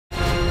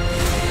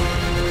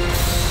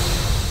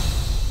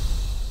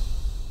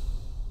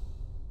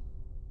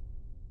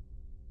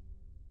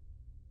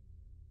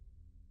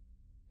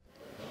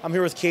I'm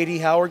here with Katie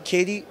Howard.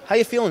 Katie, how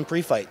you feeling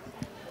pre-fight?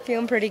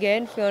 Feeling pretty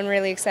good. Feeling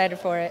really excited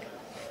for it.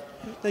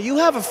 Now you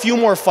have a few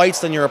more fights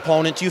than your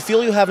opponent. Do you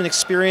feel you have an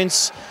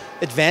experience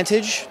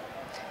advantage?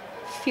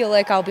 Feel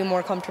like I'll be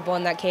more comfortable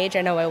in that cage.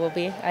 I know I will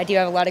be. I do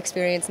have a lot of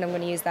experience, and I'm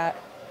going to use that.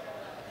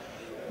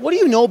 What do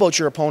you know about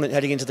your opponent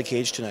heading into the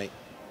cage tonight?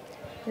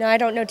 No, I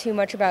don't know too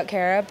much about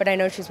Kara, but I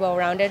know she's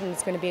well-rounded, and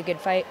it's going to be a good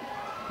fight.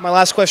 My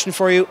last question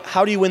for you,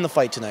 how do you win the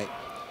fight tonight?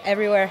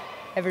 Everywhere,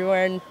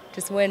 and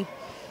just win.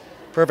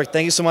 Perfect.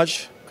 Thank you so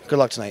much. Good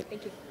luck tonight.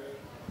 Thank you.